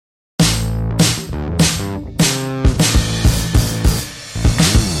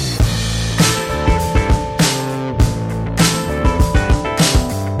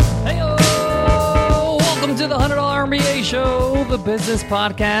business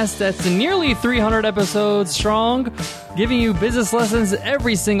podcast that's nearly 300 episodes strong, giving you business lessons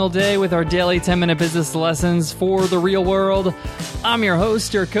every single day with our daily 10-minute business lessons for the real world. I'm your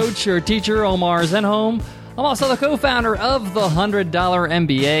host, your coach, your teacher, Omar Zenhom. I'm also the co-founder of the $100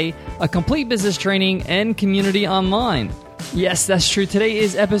 MBA, a complete business training and community online. Yes, that's true. Today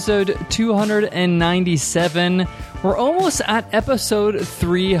is episode 297. We're almost at episode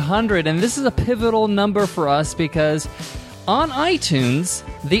 300, and this is a pivotal number for us because on iTunes,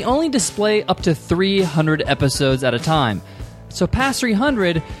 they only display up to 300 episodes at a time. So past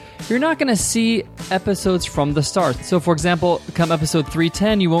 300, you're not going to see episodes from the start. So for example, come episode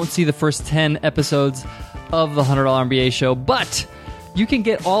 310, you won't see the first 10 episodes of the $100 MBA show, but you can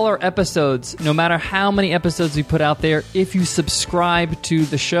get all our episodes, no matter how many episodes we put out there, if you subscribe to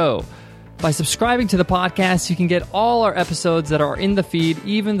the show. By subscribing to the podcast, you can get all our episodes that are in the feed,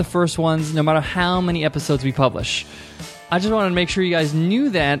 even the first ones, no matter how many episodes we publish. I just wanted to make sure you guys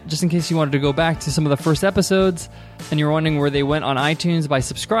knew that, just in case you wanted to go back to some of the first episodes and you're wondering where they went on iTunes. By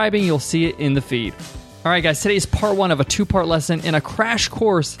subscribing, you'll see it in the feed. All right, guys, today is part one of a two-part lesson in a crash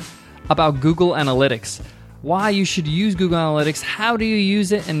course about Google Analytics. Why you should use Google Analytics, how do you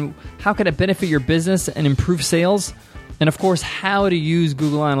use it, and how can it benefit your business and improve sales? And of course, how to use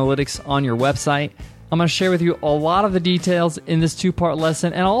Google Analytics on your website. I'm going to share with you a lot of the details in this two-part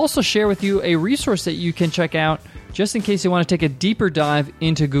lesson, and I'll also share with you a resource that you can check out just in case you want to take a deeper dive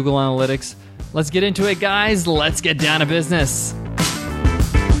into Google Analytics. Let's get into it, guys. Let's get down to business.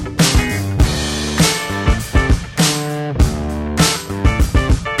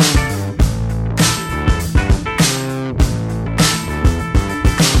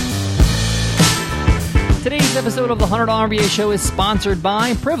 Today's episode of the $100 MBA show is sponsored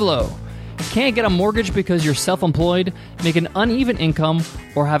by Privlo. Can't get a mortgage because you're self-employed, make an uneven income,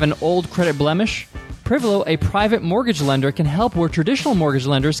 or have an old credit blemish? Privlo, a private mortgage lender, can help where traditional mortgage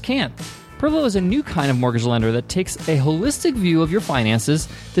lenders can't. Privlo is a new kind of mortgage lender that takes a holistic view of your finances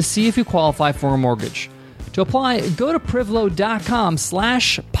to see if you qualify for a mortgage. To apply, go to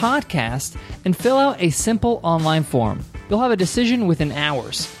privlo.com/podcast and fill out a simple online form. You'll have a decision within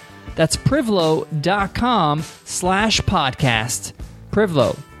hours. That's privlo.com/podcast.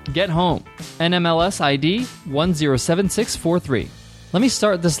 Privlo. Get home. NMLS ID 107643. Let me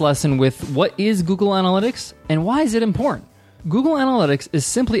start this lesson with what is Google Analytics and why is it important? Google Analytics is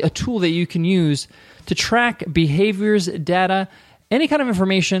simply a tool that you can use to track behaviors, data, any kind of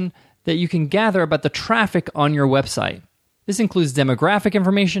information that you can gather about the traffic on your website. This includes demographic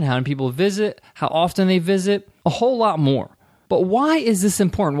information, how many people visit, how often they visit, a whole lot more. But why is this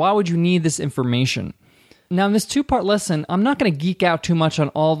important? Why would you need this information? Now, in this two-part lesson, I'm not going to geek out too much on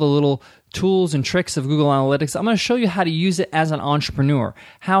all the little tools and tricks of Google Analytics. I'm going to show you how to use it as an entrepreneur,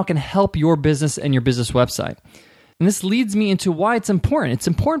 how it can help your business and your business website. And this leads me into why it's important. It's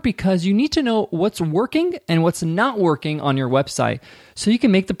important because you need to know what's working and what's not working on your website so you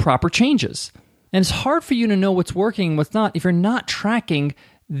can make the proper changes. And it's hard for you to know what's working and what's not if you're not tracking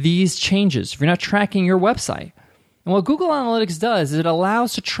these changes, if you're not tracking your website. And what Google Analytics does is it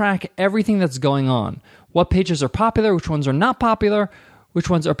allows to track everything that's going on. What pages are popular, which ones are not popular, which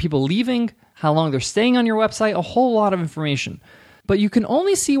ones are people leaving, how long they're staying on your website, a whole lot of information. But you can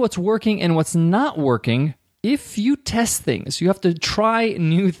only see what's working and what's not working if you test things. You have to try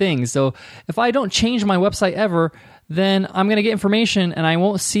new things. So if I don't change my website ever, then I'm going to get information and I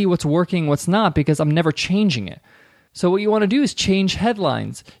won't see what's working, what's not, because I'm never changing it. So what you want to do is change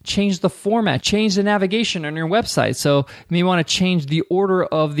headlines, change the format, change the navigation on your website. So you may want to change the order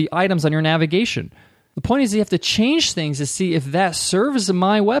of the items on your navigation. The point is you have to change things to see if that serves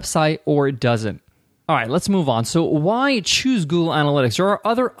my website or it doesn't. All right, let's move on. So why choose Google Analytics? There are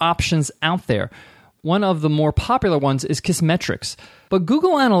other options out there. One of the more popular ones is Kissmetrics. But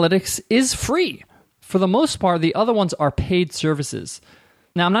Google Analytics is free. For the most part, the other ones are paid services.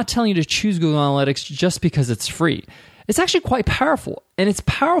 Now, I'm not telling you to choose Google Analytics just because it's free. It's actually quite powerful, and it's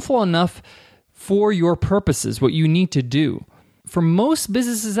powerful enough for your purposes, what you need to do. For most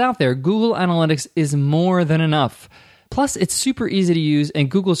businesses out there, Google Analytics is more than enough. Plus, it's super easy to use, and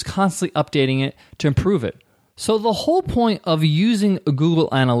Google's constantly updating it to improve it. So the whole point of using Google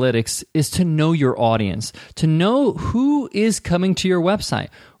Analytics is to know your audience, to know who is coming to your website,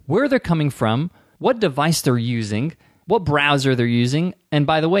 where they're coming from, what device they're using, what browser they're using. And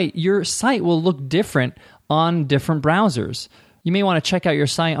by the way, your site will look different on different browsers. You may want to check out your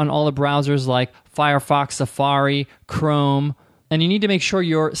site on all the browsers like Firefox, Safari, Chrome, and you need to make sure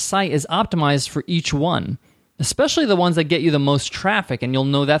your site is optimized for each one, especially the ones that get you the most traffic, and you'll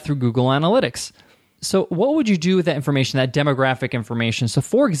know that through Google Analytics. So what would you do with that information, that demographic information? So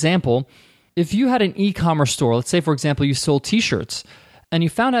for example, If you had an e-commerce store, let's say, for example, you sold t-shirts, and you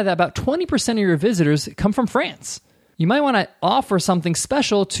found out that about 20% of your visitors come from France, you might want to offer something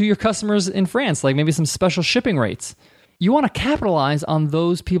special to your customers in France, like maybe some special shipping rates. You want to capitalize on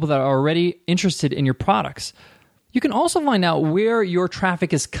those people that are already interested in your products. You can also find out where your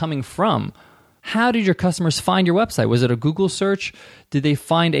traffic is coming from. How did your customers find your website? Was it a Google search? Did they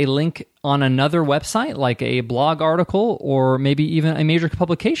find a link on another website, like a blog article, or maybe even a major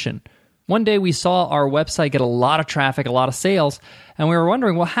publication? One day we saw our website get a lot of traffic, a lot of sales, and we were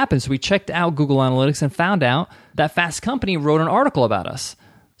wondering what happened. So we checked out Google Analytics and found out that Fast Company wrote an article about us.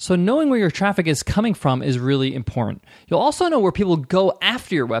 So knowing where your traffic is coming from is really important. You'll also know where people go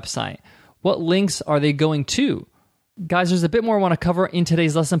after your website. What links are they going to? Guys, there's a bit more I want to cover in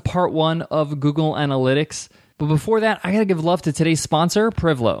today's lesson, part 1 of Google Analytics. But before that, I got to give love to today's sponsor,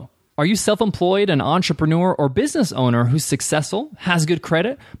 Privlo. Are you self-employed, an entrepreneur, or business owner who's successful, has good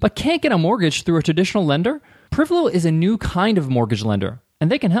credit, but can't get a mortgage through a traditional lender? Privlo is a new kind of mortgage lender, and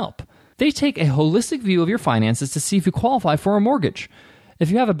they can help. They take a holistic view of your finances to see if you qualify for a mortgage.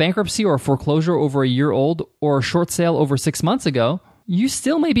 If you have a bankruptcy or a foreclosure over a year old or a short sale over 6 months ago, you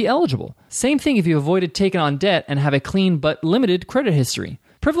still may be eligible. Same thing if you avoided taking on debt and have a clean but limited credit history.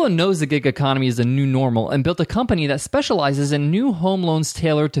 Privlo knows the gig economy is the new normal and built a company that specializes in new home loans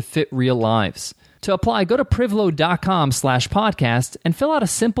tailored to fit real lives. To apply, go to privlo.com/podcast and fill out a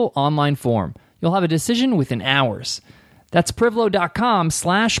simple online form. You'll have a decision within hours. That's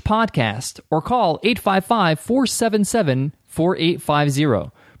privlo.com/podcast or call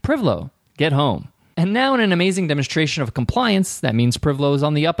 855-477-4850. Privlo, get home. And now in an amazing demonstration of compliance, that means Privlo is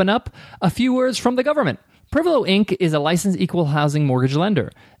on the up and up, a few words from the government. Privlo Inc. is a licensed equal housing mortgage lender,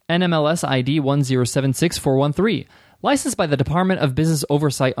 NMLS ID 1076413, licensed by the Department of Business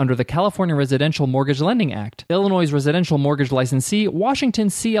Oversight under the California Residential Mortgage Lending Act, Illinois Residential Mortgage Licensee, Washington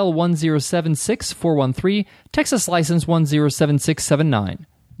CL 1076413, Texas License 107679.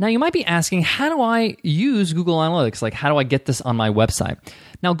 Now, you might be asking, how do I use Google Analytics? Like, how do I get this on my website?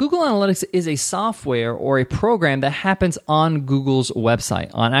 Now, Google Analytics is a software or a program that happens on Google's website,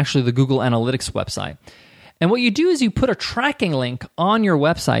 on actually the Google Analytics website. And what you do is you put a tracking link on your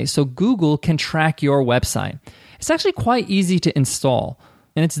website so Google can track your website. It's actually quite easy to install,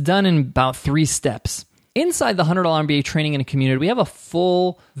 and it's done in about 3 steps. Inside the $100 MBA training and community, we have a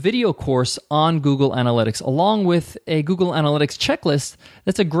full video course on Google Analytics, along with a Google Analytics checklist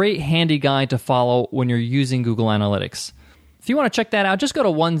that's a great handy guide to follow when you're using Google Analytics. If you want to check that out, just go to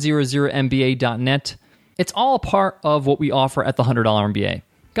 100mba.net. It's all a part of what we offer at the $100 MBA.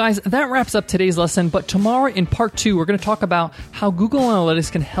 Guys, that wraps up today's lesson, but tomorrow in part 2, we're going to talk about how Google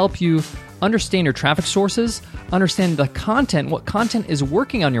Analytics can help you understand your traffic sources, understand the content, what content is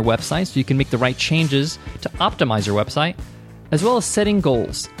working on your website so you can make the right changes to optimize your website, as well as setting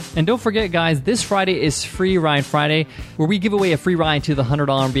goals. And don't forget, guys, this Friday is Free Ride Friday, where we give away a free ride to the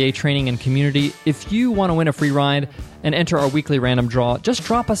 $100 MBA training and community. If you want to win a free ride and enter our weekly random draw, just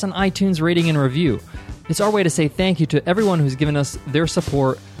drop us an iTunes rating and review. It's our way to say thank you to everyone who's given us their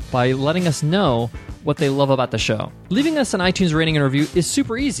support by letting us know what they love about the show. Leaving us an iTunes rating and review is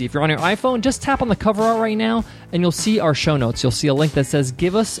super easy. If you're on your iPhone, just tap on the cover art right now, and you'll see our show notes. You'll see a link that says,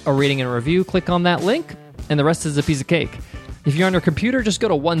 give us a rating and a review. Click on that link, and the rest is a piece of cake. If you're on your computer, just go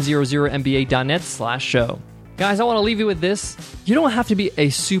to 100mba.net/show. Guys, I want to leave you with this. You don't have to be a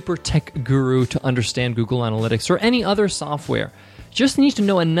super tech guru to understand Google Analytics or any other software. You just need to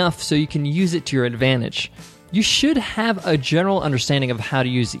know enough so you can use it to your advantage. You should have a general understanding of how to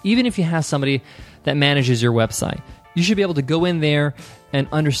use it, even if you have somebody that manages your website. You should be able to go in there and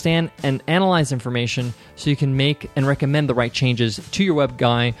understand and analyze information so you can make and recommend the right changes to your web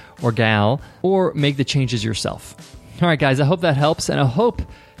guy or gal, or make the changes yourself. All right, guys, I hope that helps, and I hope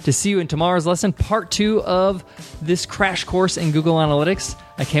to see you in tomorrow's lesson, part 2 of this crash course in Google Analytics.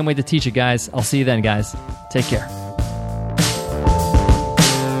 I can't wait to teach you guys. I'll see you then, guys. Take care.